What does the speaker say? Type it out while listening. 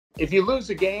If you lose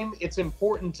a game, it's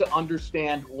important to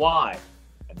understand why.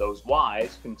 And those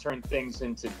whys can turn things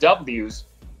into W's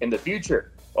in the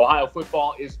future. Ohio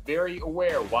football is very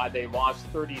aware why they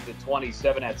lost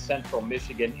 30-27 at Central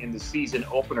Michigan in the season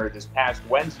opener this past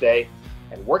Wednesday.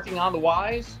 And working on the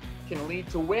whys can lead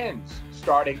to wins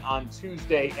starting on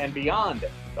Tuesday and beyond.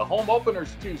 The home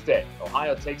opener's Tuesday.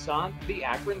 Ohio takes on the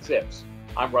Akron Zips.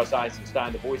 I'm Russ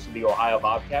Eisenstein, the voice of the Ohio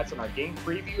Bobcats, and our game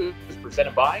preview is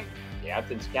presented by the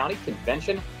Athens County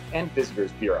Convention and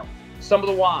Visitors Bureau. Some of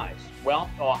the whys.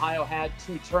 Well, Ohio had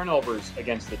 2 turnovers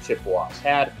against the Chippewas,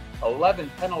 had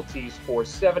 11 penalties for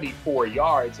 74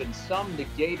 yards, and some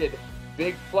negated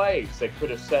big plays that could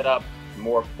have set up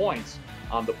more points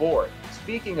on the board.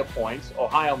 Speaking of points,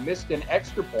 Ohio missed an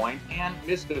extra point and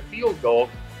missed a field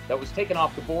goal that was taken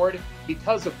off the board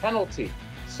because of penalty.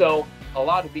 So a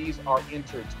lot of these are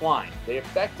intertwined. They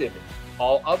affected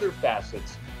all other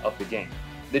facets of the game.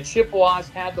 The Chippewas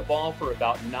had the ball for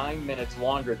about 9 minutes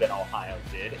longer than Ohio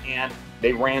did, and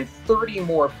they ran 30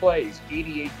 more plays,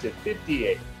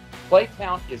 88-58. Play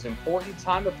count is important.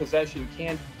 Time of possession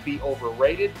can be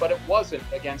overrated, but it wasn't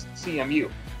against CMU.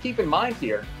 Keep in mind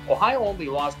here, Ohio only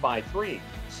lost by 3.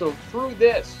 So through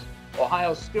this,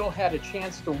 Ohio still had a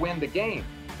chance to win the game.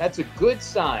 That's a good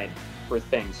sign for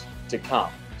things to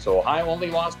come. So Ohio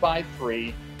only lost by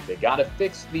 3. They got to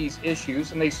fix these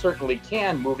issues, and they certainly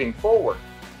can moving forward.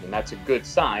 And that's a good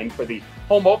sign for the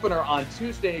home opener on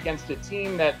Tuesday against a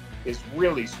team that is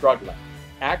really struggling.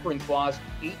 Akron's lost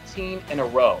 18 in a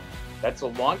row. That's the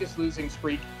longest losing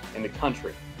streak in the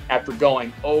country after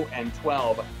going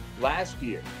 0-12 last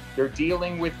year. They're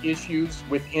dealing with issues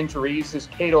with injuries as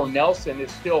Cato Nelson is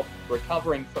still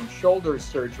recovering from shoulder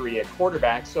surgery at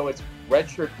quarterback, so it's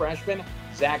redshirt freshman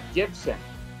Zach Gibson.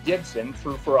 Gibson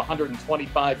threw for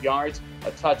 125 yards,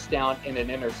 a touchdown, and an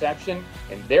interception.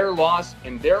 And their loss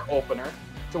in their opener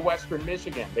to Western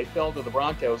Michigan, they fell to the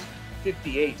Broncos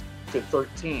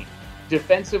 58-13.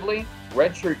 Defensively,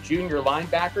 redshirt junior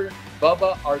linebacker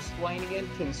Bubba Arslanian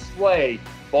can slay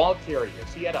ball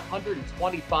carriers. He had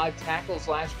 125 tackles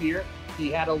last year.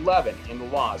 He had 11 in the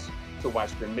loss to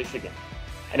Western Michigan.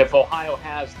 And if Ohio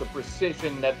has the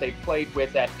precision that they played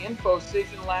with at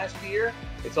InfoCision last year,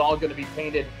 it's all going to be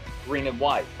painted green and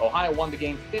white. Ohio won the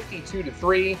game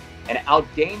 52-3 and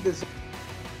outgained the Zips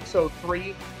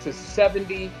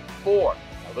 3-74.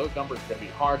 Now, those numbers are going to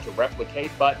be hard to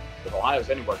replicate, but if Ohio's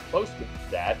anywhere close to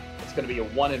that, it's going to be a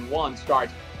 1-1 start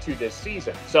to this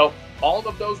season. So all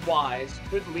of those whys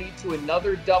could lead to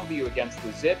another W against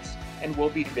the Zips, and we'll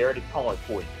be there to call it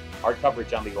for you. Our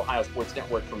coverage on the Ohio Sports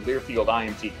Network from Learfield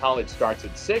IMG College starts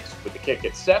at 6, with the kick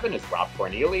at 7 as Rob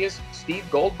Cornelius, Steve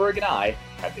Goldberg, and I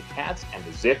have the Cats and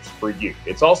the Zips for you.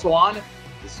 It's also on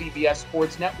the CBS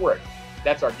Sports Network.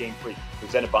 That's our game preview,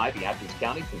 presented by the Athens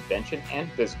County Convention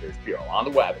and Visitors Bureau on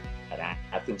the web at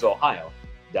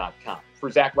AthensOhio.com.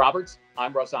 For Zach Roberts,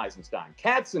 I'm Russ Eisenstein.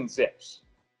 Cats and Zips.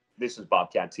 This is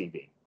Bobcat TV.